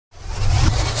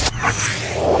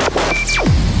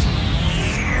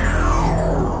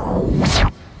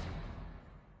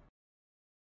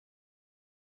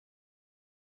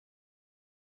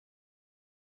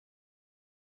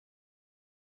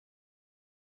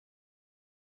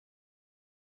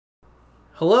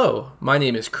Hello, my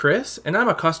name is Chris, and I'm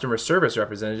a customer service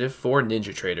representative for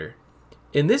NinjaTrader.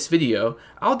 In this video,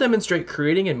 I'll demonstrate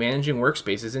creating and managing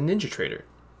workspaces in NinjaTrader.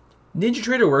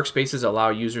 NinjaTrader workspaces allow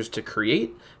users to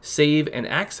create, save, and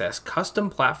access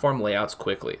custom platform layouts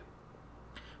quickly.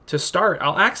 To start,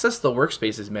 I'll access the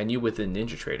Workspaces menu within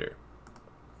NinjaTrader.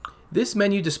 This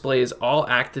menu displays all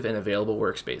active and available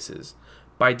workspaces.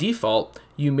 By default,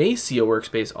 you may see a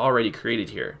workspace already created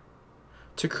here.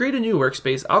 To create a new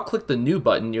workspace, I'll click the New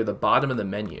button near the bottom of the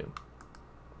menu.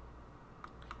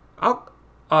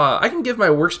 I can give my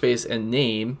workspace a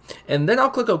name, and then I'll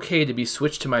click OK to be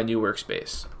switched to my new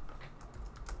workspace.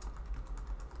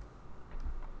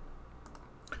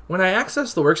 When I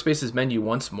access the Workspaces menu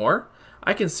once more,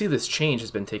 I can see this change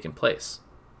has been taking place.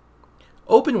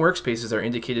 Open workspaces are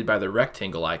indicated by the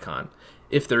rectangle icon.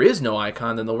 If there is no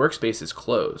icon, then the workspace is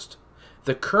closed.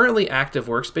 The currently active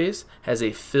workspace has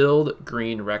a filled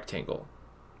green rectangle.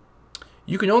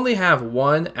 You can only have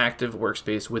one active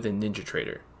workspace within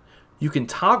NinjaTrader. You can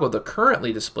toggle the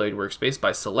currently displayed workspace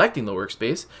by selecting the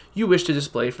workspace you wish to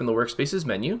display from the Workspaces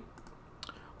menu,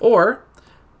 or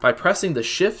by pressing the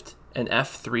Shift and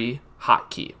F3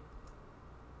 hotkey.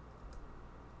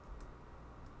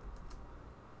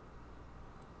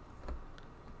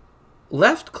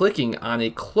 Left-clicking on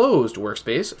a closed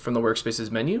workspace from the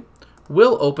Workspaces menu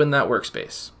will open that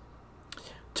workspace.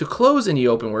 To close any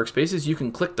open workspaces, you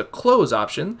can click the Close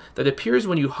option that appears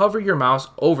when you hover your mouse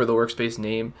over the workspace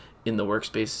name in the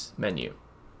Workspace menu.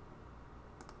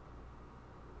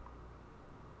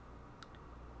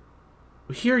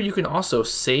 Here you can also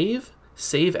save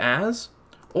as,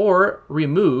 or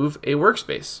remove a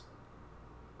workspace.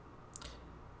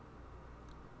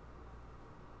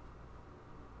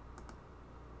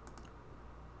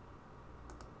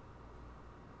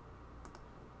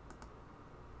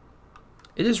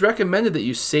 It is recommended that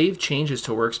you save changes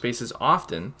to workspaces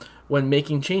often when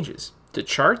making changes to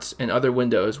charts and other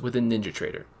windows within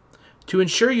NinjaTrader. To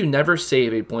ensure you never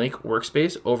save a blank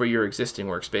workspace over your existing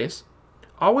workspace,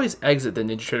 always exit the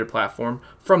NinjaTrader platform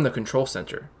from the Control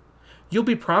Center. You'll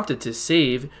be prompted to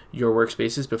save your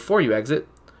workspaces before you exit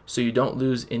so you don't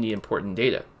lose any important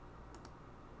data.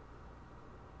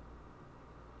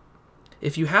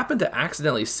 If you happen to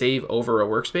accidentally save over a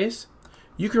workspace,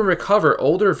 you can recover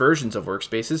older versions of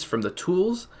workspaces from the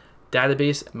Tools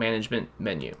Database Management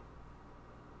menu.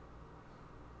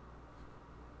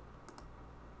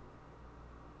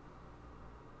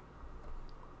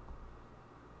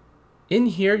 In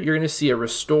here, you're going to see a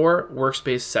Restore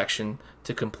Workspace section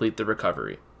to complete the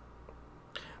recovery.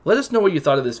 Let us know what you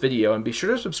thought of this video and be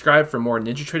sure to subscribe for more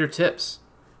NinjaTrader tips.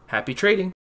 Happy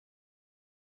trading!